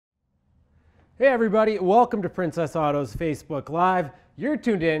Hey everybody, welcome to Princess Auto's Facebook Live. You're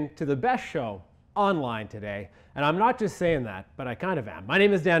tuned in to the best show online today. And I'm not just saying that, but I kind of am. My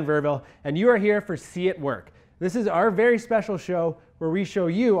name is Dan Verville, and you are here for See It Work. This is our very special show where we show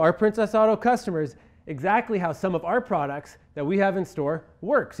you, our Princess Auto customers, exactly how some of our products that we have in store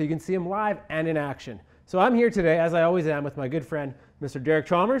work, so you can see them live and in action. So I'm here today, as I always am, with my good friend, Mr. Derek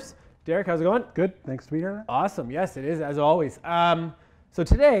Chalmers. Derek, how's it going? Good, thanks to be here. Awesome, yes it is, as always. So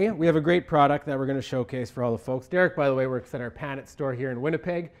today we have a great product that we're going to showcase for all the folks. Derek, by the way, works at our Panet store here in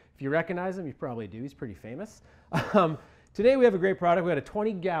Winnipeg. If you recognize him, you probably do. He's pretty famous. Today we have a great product. We got a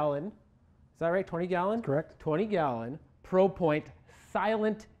 20-gallon, is that right? 20-gallon? Correct. 20-gallon ProPoint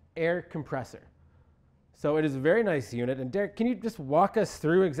silent air compressor. So it is a very nice unit. And Derek, can you just walk us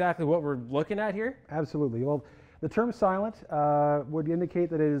through exactly what we're looking at here? Absolutely. Well, the term silent would indicate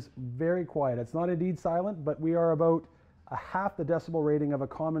that it is very quiet. It's not indeed silent, but we are about a half the decibel rating of a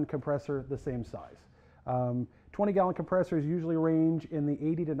common compressor the same size. 20-gallon compressors usually range in the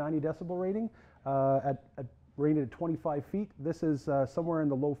 80 to 90 decibel rating, rated at 25 feet. This is somewhere in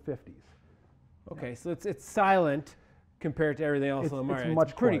the low 50s. Okay, so it's silent compared to everything else on the market.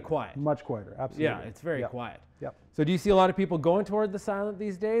 It's pretty quiet. Much quieter, absolutely. Yeah, it's very quiet. Yep. So do you see a lot of people going toward the silent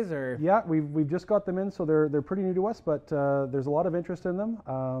these days, or? Yeah, we've just got them in, so they're pretty new to us, but there's a lot of interest in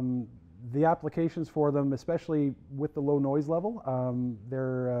them. The applications for them, especially with the low noise level,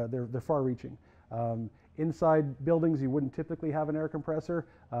 they're far-reaching. Inside buildings, you wouldn't typically have an air compressor.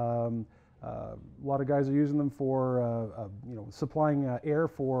 A lot of guys are using them for supplying air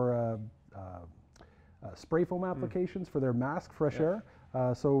for spray foam applications for their mask, fresh air.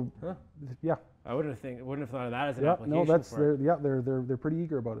 Yeah. I wouldn't have thought of that as an application. No, they're pretty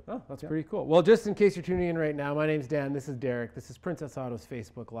eager about it. Oh, that's pretty cool. Well, just in case you're tuning in right now, my name's Dan. This is Derek. This is Princess Auto's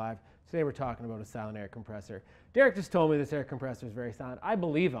Facebook Live. Today we're talking about a silent air compressor. Derek just told me this air compressor is very silent. I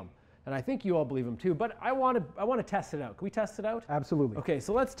believe him, and I think you all believe him too. But I want to test it out. Can we test it out? Absolutely. Okay,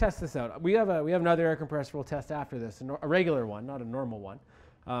 so let's test this out. We have another air compressor we'll test after this, a regular one, not a normal one.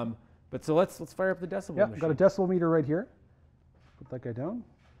 But so let's fire up the decibel machine. I've got a decibel meter right here. Put that guy down.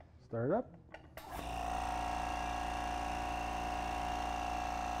 Start it up.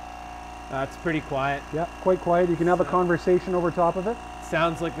 That's pretty quiet. Yeah, quite quiet. You can have a conversation over top of it.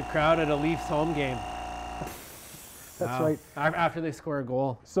 Sounds like the crowd at a Leafs home game. That's right. After they score a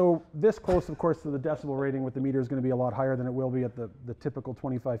goal. So this close, of course, to the decibel rating with the meter is going to be a lot higher than it will be at the typical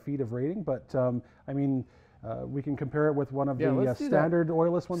 25 feet of rating. But I mean, we can compare it with one of the standard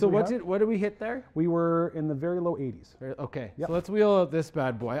oilless ones. So what did we hit there? We were in the very low 80s. Okay, so let's wheel out this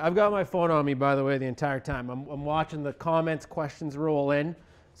bad boy. I've got my phone on me, by the way, the entire time. I'm watching the comments, questions roll in.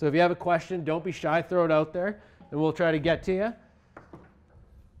 So if you have a question, don't be shy, throw it out there, and we'll try to get to you.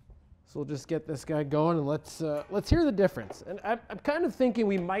 So we'll just get this guy going, and let's hear the difference. And I'm kind of thinking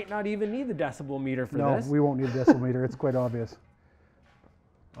we might not even need the decibel meter for this. No, we won't need a decibel meter. It's quite obvious.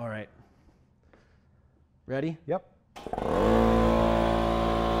 All right. Ready? Yep. It's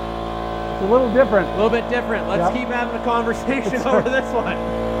a little different. A little bit different. Let's keep having a conversation over this one.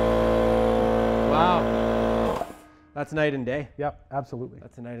 Wow. That's night and day. Yep, absolutely.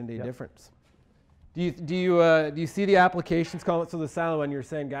 That's a night and day difference. Do you see the applications call it? So the silent one, you're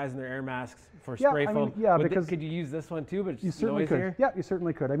saying guys in their air masks for spray foam. Because could you use this one too? But it's you certainly noisier? could. Yeah, you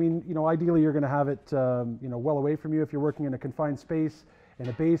certainly could. I mean, ideally you're going to have it, well away from you if you're working in a confined space, in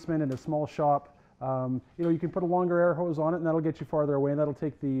a basement, in a small shop. You can put a longer air hose on it, and that'll get you farther away, and that'll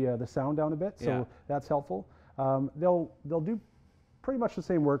take the sound down a bit. So that's helpful. They'll do pretty much the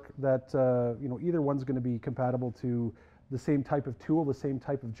same work that either one's going to be compatible to the same type of tool, the same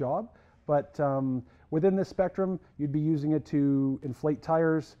type of job. But within this spectrum, you'd be using it to inflate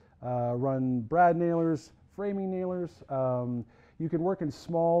tires, run brad nailers, framing nailers. You can work in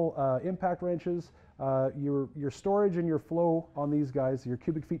small impact wrenches. Your storage and your flow on these guys, your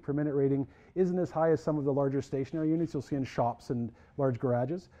cubic feet per minute rating, isn't as high as some of the larger stationary units you'll see in shops and large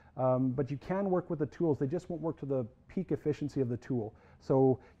garages. But you can work with the tools. They just won't work to the peak efficiency of the tool.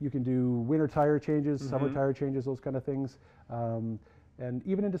 So you can do winter tire changes, summer tire changes, those kind of things. And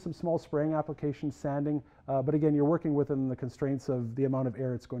even into some small spraying applications, sanding. But again, you're working within the constraints of the amount of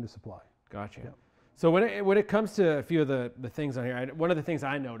air it's going to supply. Gotcha. Yeah. So when it comes to a few of the things on here, one of the things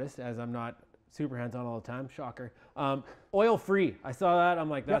I noticed, as I'm not super hands-on all the time, shocker, oil-free. I saw that, I'm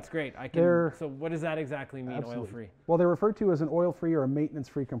like, that's great. So what does that exactly mean, oil-free? Well, they're referred to as an oil-free or a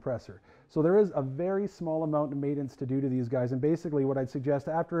maintenance-free compressor. So there is a very small amount of maintenance to do to these guys, and basically what I'd suggest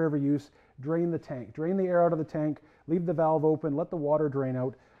after every use, drain the tank. Drain the air out of the tank, leave the valve open, let the water drain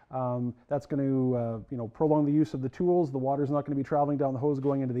out. That's going to prolong the use of the tools. The water's not going to be traveling down the hose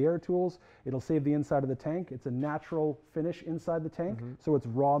going into the air tools. It'll save the inside of the tank. It's a natural finish inside the tank, so it's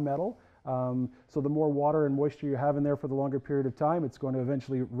raw metal. So the more water and moisture you have in there for the longer period of time, it's going to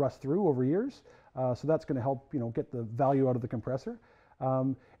eventually rust through over years. So that's going to help, get the value out of the compressor.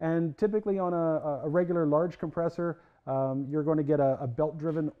 And typically on a regular large compressor, you're going to get a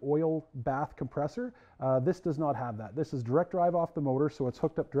belt-driven oil bath compressor. This does not have that. This is direct drive off the motor, so it's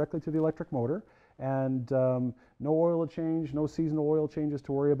hooked up directly to the electric motor, and no oil to change, no seasonal oil changes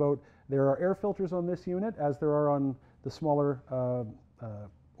to worry about. There are air filters on this unit, as there are on the smaller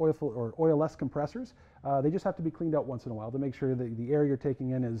oil-less compressors. They just have to be cleaned out once in a while to make sure that the air you're taking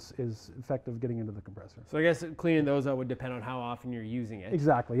in is effective getting into the compressor. So I guess cleaning those out would depend on how often you're using it.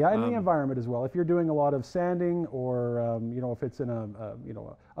 Exactly, yeah, and the environment as well. If you're doing a lot of sanding, or if it's in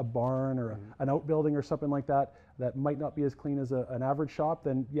a barn or an outbuilding or something like that, that might not be as clean as an average shop,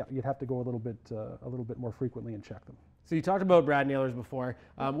 then yeah, you'd have to go a little bit more frequently and check them. So you talked about brad nailers before.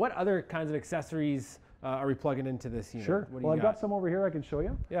 What other kinds of accessories are we plugging into this unit? Sure. Well, I've got some over here I can show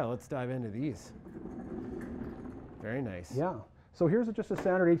you. Yeah, let's dive into these. Very nice. Yeah. So here's just a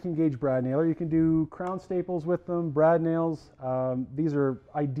standard 18 gauge brad nailer. You can do crown staples with them, brad nails. These are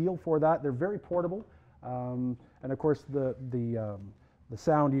ideal for that. They're very portable. And of course the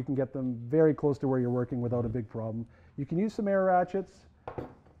sound, you can get them very close to where you're working without a big problem. You can use some air ratchets,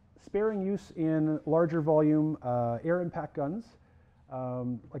 sparing use in larger volume air impact guns.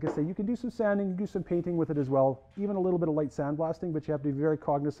 Like I say, you can do some sanding, you can do some painting with it as well, even a little bit of light sandblasting, but you have to be very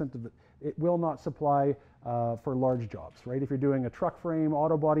cognizant of it will not supply for large jobs, right? If you're doing a truck frame,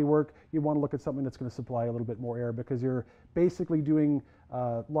 auto body work, you want to look at something that's going to supply a little bit more air, because you're basically doing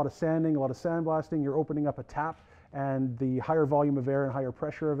a lot of sanding, a lot of sandblasting, you're opening up a tap, and the higher volume of air and higher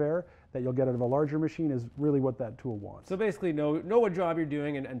pressure of air that you'll get out of a larger machine is really what that tool wants. So basically know what job you're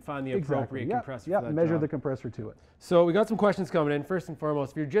doing and find the appropriate compressor for that measure job. the compressor to it. So we got some questions coming in. First and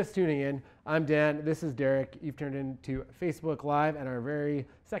foremost, if you're just tuning in, I'm Dan, this is Derek. You've turned into Facebook Live and our very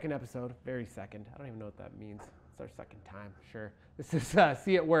second episode, very second. I don't even know what that means. It's our second time, sure. This is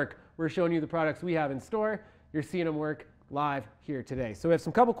See It Work. We're showing you the products we have in store. You're seeing them work live here today. So we have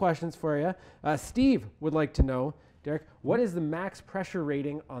some couple questions for you. Steve would like to know, Derek, what is the max pressure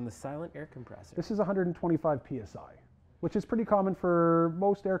rating on the silent air compressor? This is 125 PSI, which is pretty common for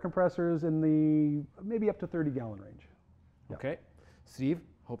most air compressors in the maybe up to 30 gallon range. Yeah. Okay. Steve,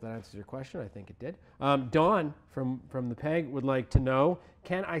 hope that answers your question. I think it did. Dawn from the PEG would like to know,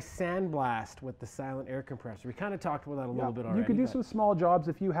 can I sandblast with the silent air compressor? We kind of talked about that a little bit already. You could do some small jobs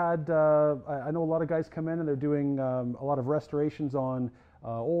if you had, I know a lot of guys come in and they're doing a lot of restorations on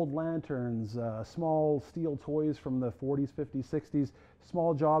old lanterns, small steel toys from the 40s, 50s, 60s,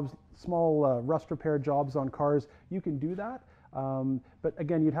 small jobs, small rust repair jobs on cars. You can do that. But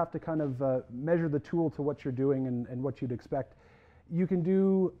again, you'd have to kind of measure the tool to what you're doing and what you'd expect. You can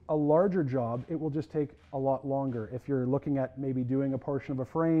do a larger job. It will just take a lot longer if you're looking at maybe doing a portion of a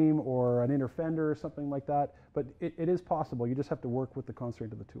frame or an inner fender or something like that. But it is possible. You just have to work with the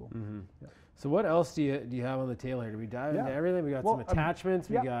constraint of the tool. Mm-hmm. Yeah. So what else do you have on the tail here? Do we dive into everything? We got some attachments.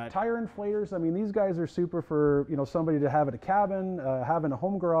 We got tire inflators. I mean, these guys are super for somebody to have at a cabin, have in a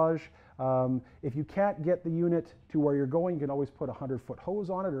home garage. If you can't get the unit to where you're going, you can always put a 100-foot hose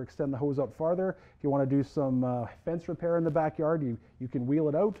on it or extend the hose out farther. If you want to do some fence repair in the backyard, you can wheel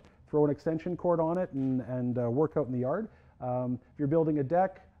it out, throw an extension cord on it, and work out in the yard. If you're building a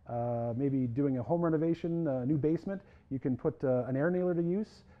deck, maybe doing a home renovation, a new basement, you can put an air nailer to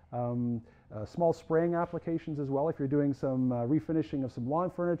use. Small spraying applications as well if you're doing some refinishing of some lawn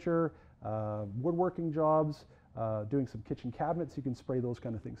furniture, woodworking jobs, doing some kitchen cabinets, you can spray those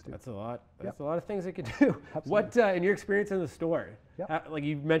kind of things too. That's a lot. That's a lot of things you could do. What, in your experience in the store, like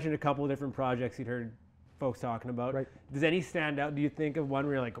you mentioned a couple of different projects you'd heard folks talking about. Right. Does any stand out? Do you think of one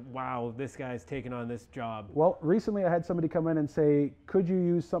where you're like, wow, this guy's taking on this job? Well, recently I had somebody come in and say, could you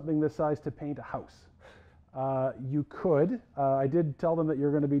use something this size to paint a house? You could. I did tell them that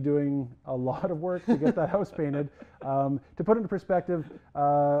you're going to be doing a lot of work to get that house painted. To put it into perspective,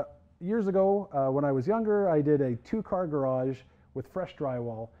 years ago when I was younger, I did a 2-car garage with fresh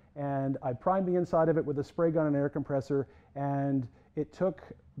drywall, and I primed the inside of it with a spray gun and air compressor, and it took,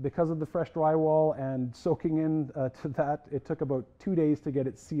 because of the fresh drywall and soaking in to that, it took about 2 days to get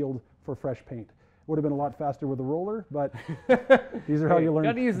it sealed for fresh paint. Would have been a lot faster with a roller, but these are how you learn. You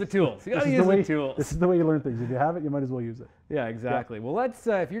got to use the tools. You got to use the tools. This is the way you learn things. If you have it, you might as well use it. Yeah, exactly. Yeah. Well, let's.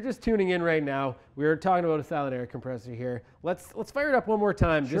 If you're just tuning in right now, we're talking about a silent air compressor here. Let's fire it up one more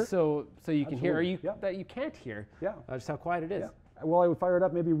time, just so you can hear, or that you can't hear. Yeah. Just how quiet it is. Yeah. Well, I would fire it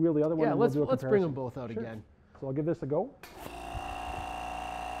up. Maybe wheel the other one. Yeah. And let's we'll do a bring them both out again. So I'll give this a go.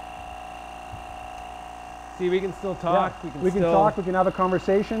 See, we can still talk. Yeah. We can talk. We can have a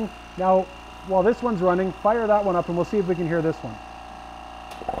conversation. Now, while this one's running, fire that one up and we'll see if we can hear this one.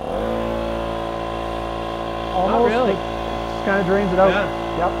 just kind of drains it out.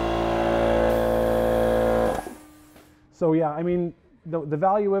 Yeah. Yep. So yeah, I mean, the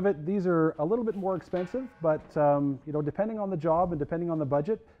value of it, these are a little bit more expensive, but you know, depending on the job and depending on the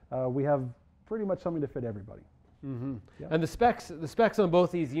budget, we have pretty much something to fit everybody. Mm-hmm. Yep. And the specs on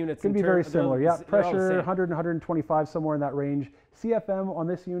both these units can be very similar. Yeah, pressure 100 and 125, somewhere in that range. CFM on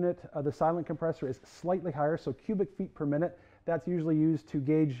this unit, the silent compressor is slightly higher, so cubic feet per minute. That's usually used to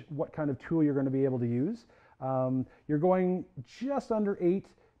gauge what kind of tool you're going to be able to use. You're going just under 8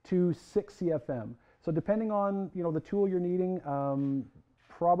 to 6 CFM. So depending on, you know, the tool you're needing,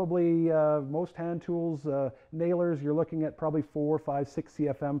 probably most hand tools, nailers, you're looking at probably 4, 5, 6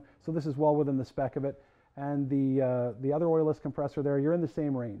 CFM. So this is well within the spec of it. And the other oilless compressor there, you're in the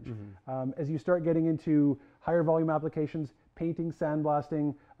same range. Mm-hmm. As you start getting into higher volume applications, painting,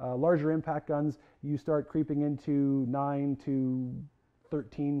 sandblasting, larger impact guns, you start creeping into 9 to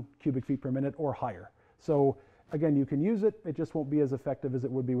 13 cubic feet per minute or higher. So again, you can use it, it just won't be as effective as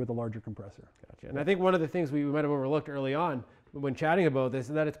it would be with a larger compressor. Gotcha. And I think one of the things we might have overlooked early on when chatting about this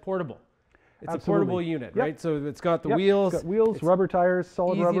is that it's portable. It's Absolutely. A portable unit, right? So it's got the wheels. It's got wheels, rubber tires,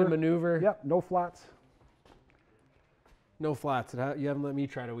 solid easy rubber. Easy to maneuver. Yep, no flats. No flats. You haven't let me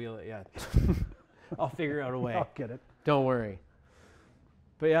try to wheel it yet. I'll figure out a way. I'll get it. Don't worry.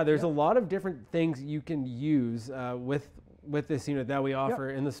 But yeah, there's a lot of different things you can use with this unit that we offer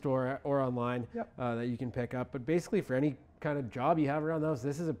in the store or online that you can pick up. But basically, for any kind of job you have around the house,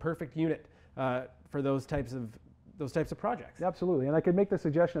 this is a perfect unit for those types of projects. Absolutely. And I could make the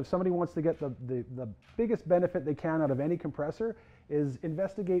suggestion if somebody wants to get the biggest benefit they can out of any compressor is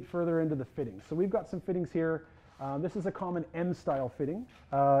investigate further into the fittings. So we've got some fittings here. This is a common M-style fitting.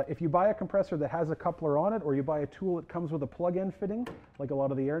 If you buy a compressor that has a coupler on it, or you buy a tool that comes with a plug-in fitting, like a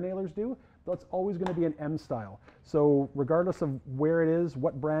lot of the air nailers do, that's always going to be an M-style. So regardless of where it is,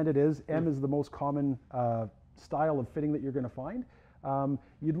 what brand it is, M is the most common style of fitting that you're going to find.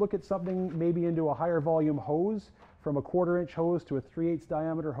 You'd look at something maybe into a higher volume hose, from a 1/4-inch hose to a 3/8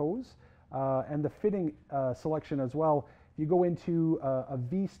 diameter hose, and the fitting selection as well. If you go into a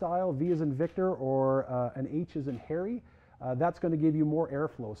V style, V as in Victor, or an H as in Harry, that's going to give you more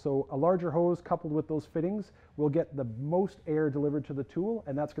airflow. So a larger hose coupled with those fittings will get the most air delivered to the tool,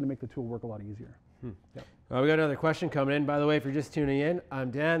 and that's going to make the tool work a lot easier. Yep. Well, we got another question coming in. By the way, if you're just tuning in,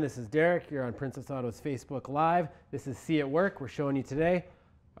 I'm Dan. This is Derek. You're on Princess Auto's Facebook Live. This is See at Work. We're showing you today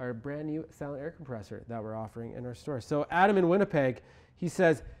our brand new silent air compressor that we're offering in our store. So Adam in Winnipeg, he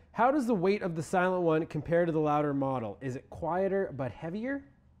says, how does the weight of the silent one compare to the louder model? Is it quieter but heavier?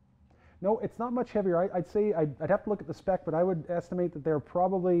 No, it's not much heavier. I'd say I'd have to look at the spec, but I would estimate that they're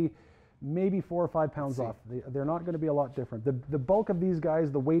probably maybe 4 or 5 pounds off. They're not going to be a lot different. The bulk of these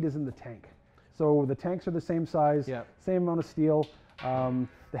guys, the weight is in the tank. So the tanks are the same size, same amount of steel.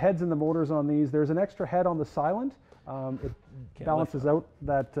 The heads and the motors on these, there's an extra head on the silent. It balances out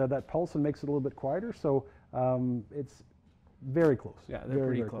that pulse and makes it a little bit quieter. So it's very close. Yeah, they're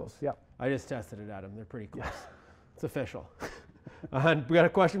pretty close. Yeah, I just tested it, Adam. They're pretty close. It's official. We got a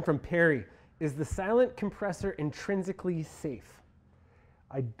question from Perry. Is the silent compressor intrinsically safe?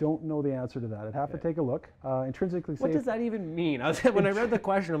 I don't know the answer to that. I'd have to take a look. Intrinsically safe. What does that even mean? When I read the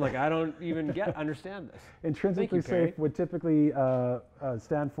question, I'm like, I don't even understand this. Intrinsically safe would typically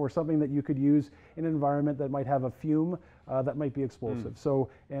stand for something that you could use in an environment that might have a fume that might be explosive. So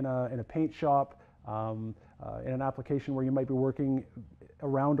in a paint shop, in an application where you might be working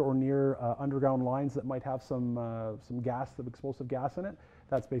around or near underground lines that might have some gas, some explosive gas in it,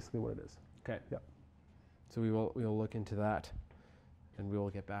 that's basically what it is. Okay. Yep. So we will look into that, and we will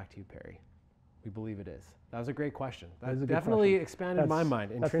get back to you, Perry. We believe it is. That was a great question. That definitely expanded my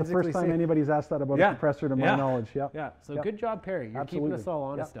mind. That's the first time anybody's asked that about a compressor to my knowledge. Yeah. So good job, Perry. You're keeping us all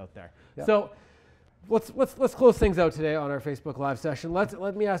honest out there. So let's close things out today on our Facebook Live session.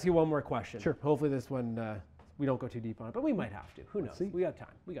 Let me ask you one more question. Sure. Hopefully this one we don't go too deep on it, but we might have to. Who knows? We got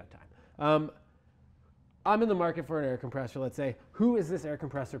time. I'm in the market for an air compressor. Let's say, who is this air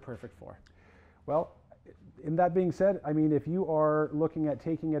compressor perfect for? Well, in that being said, I mean, if you are looking at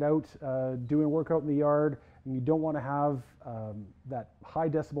taking it out, doing work out in the yard, and you don't want to have that high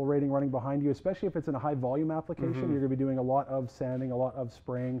decibel rating running behind you, especially if it's in a high volume application, you're going to be doing a lot of sanding, a lot of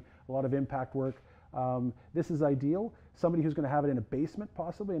spraying, a lot of impact work. This is ideal. Somebody who's going to have it in a basement,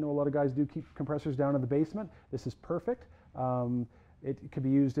 possibly. I know a lot of guys do keep compressors down in the basement. This is perfect. It could be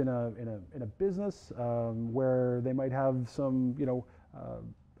used in a business where they might have some,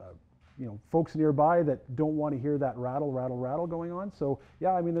 folks nearby that don't want to hear that rattle going on. So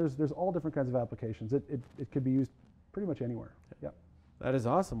yeah, I mean, there's all different kinds of applications. It could be used pretty much anywhere. Yeah. That is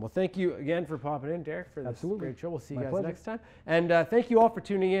awesome. Well, thank you again for popping in, Derek, for this great show. We'll see you guys pleasure. next time. And thank you all for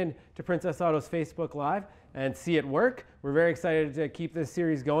tuning in to Princess Auto's Facebook Live. and see it work. We're very excited to keep this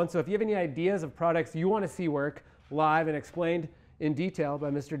series going. So if you have any ideas of products you want to see work live and explained in detail by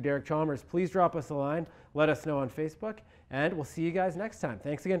Mr. Derek Chalmers, please drop us a line. Let us know on Facebook, and we'll see you guys next time.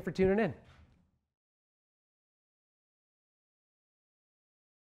 Thanks again for tuning in.